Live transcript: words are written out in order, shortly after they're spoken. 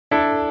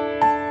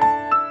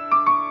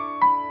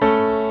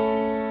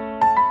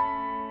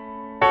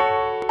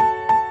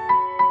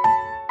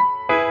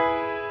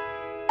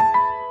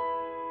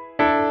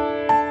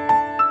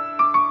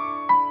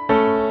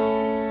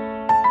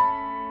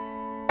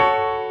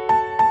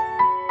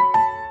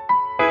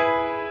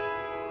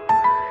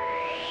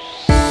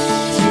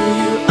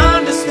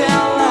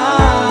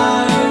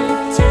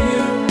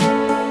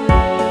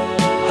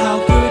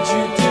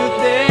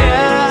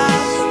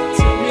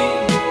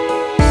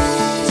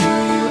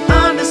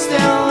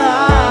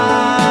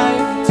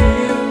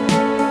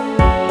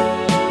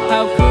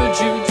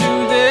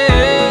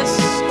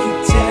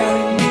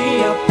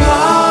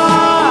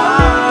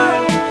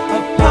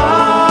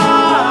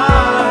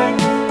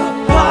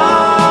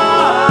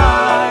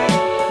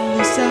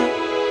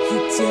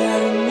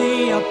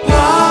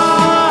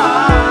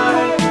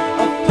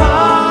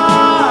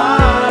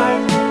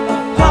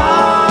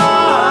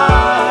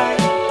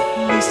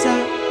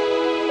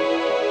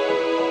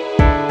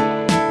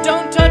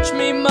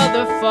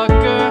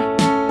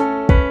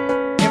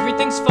motherfucker.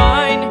 Everything's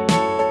fine,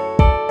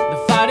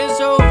 the fight is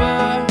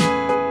over.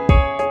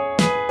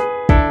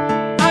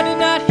 I did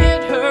not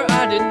hit her,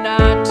 I did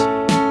not.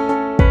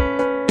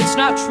 It's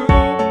not true,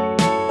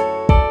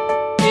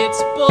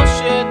 it's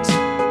bullshit.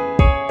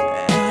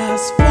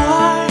 As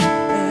far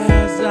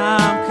as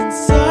I'm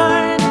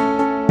concerned,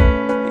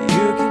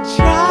 you can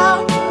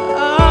travel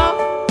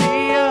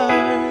the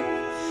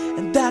earth,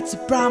 and that's a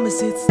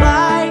promise. It's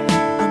like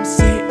I'm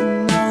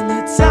sitting on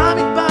the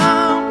atomic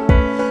bomb,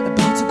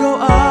 about to go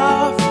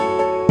off.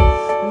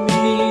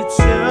 Me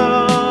too.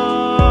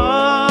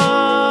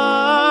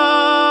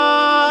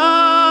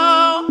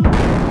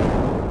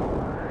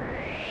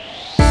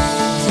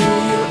 Do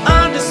you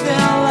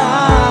understand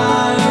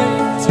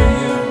life? Do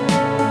you?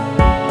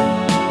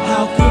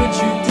 How could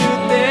you do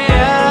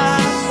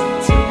this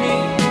to me?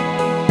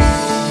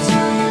 Do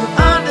you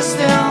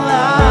understand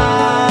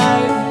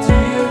life? Do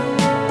you?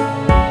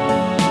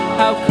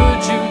 How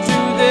could you do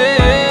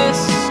this?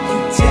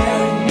 You're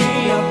tearing me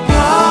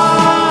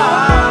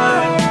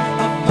apart,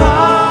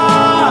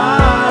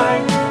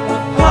 apart,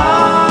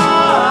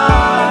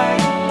 apart.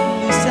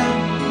 Lisa,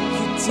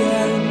 you're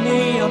tearing me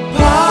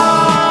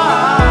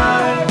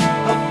apart,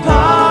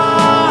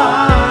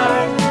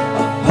 apart,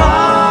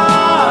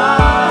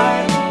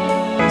 apart.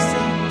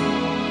 Lisa,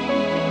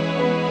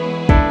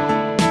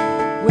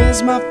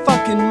 where's my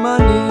fucking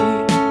money?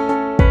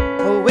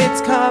 Oh,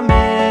 it's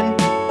coming.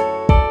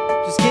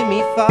 Just give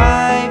me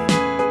 5.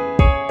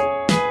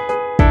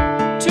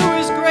 2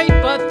 is great,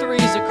 but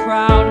 3's a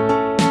crowd.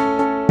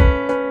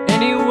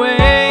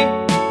 Anyway,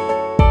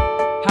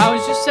 how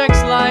is your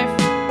sex life?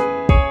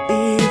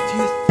 If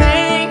you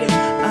think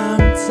I'm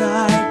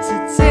tied to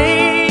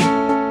tea,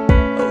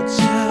 oh,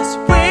 just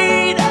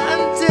wait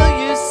until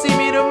you see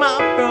me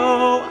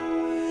tomorrow.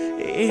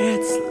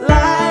 It's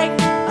like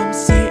I'm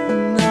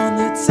sitting on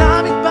the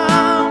atomic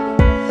bomb,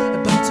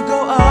 about to go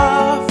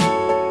off.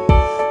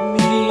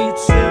 Me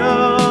too.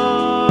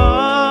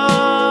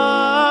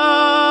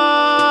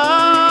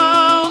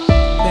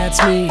 That's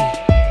me.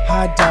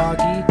 Hi,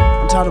 doggy.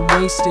 I'm tired of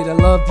wasted. I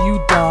love you,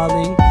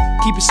 darling.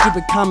 Keep your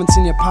stupid comments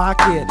in your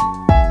pocket.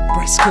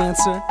 Breast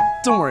cancer?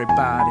 Don't worry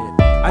about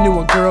it. I knew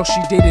a girl,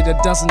 she dated a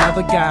dozen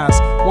other guys.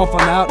 One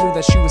found out, knew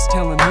that she was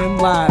telling him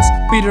lies.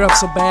 Beat her up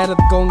so bad at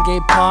the Golden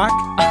Gate Park.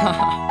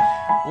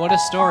 What a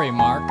story,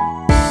 Mark. Do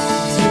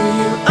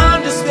you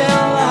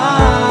understand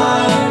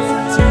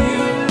life? Do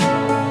you?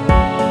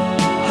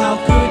 How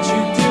could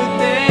you do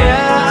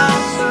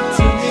this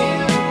to me?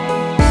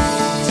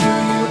 Do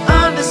you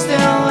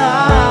understand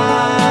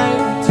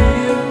life? Do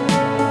you?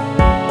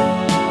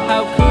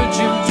 How could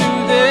you do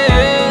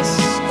this?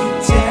 You're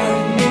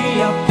tearing me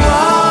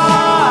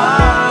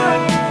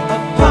apart,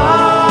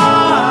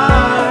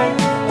 apart,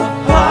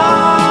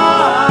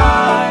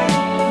 apart.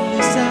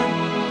 Lisa,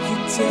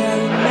 you're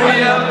tearing me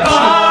apart.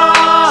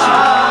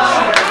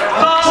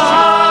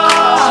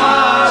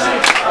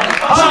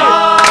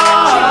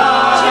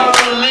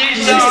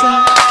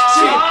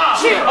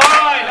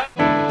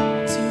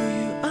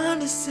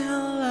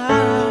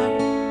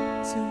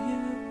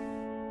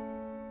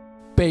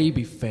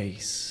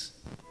 Babyface.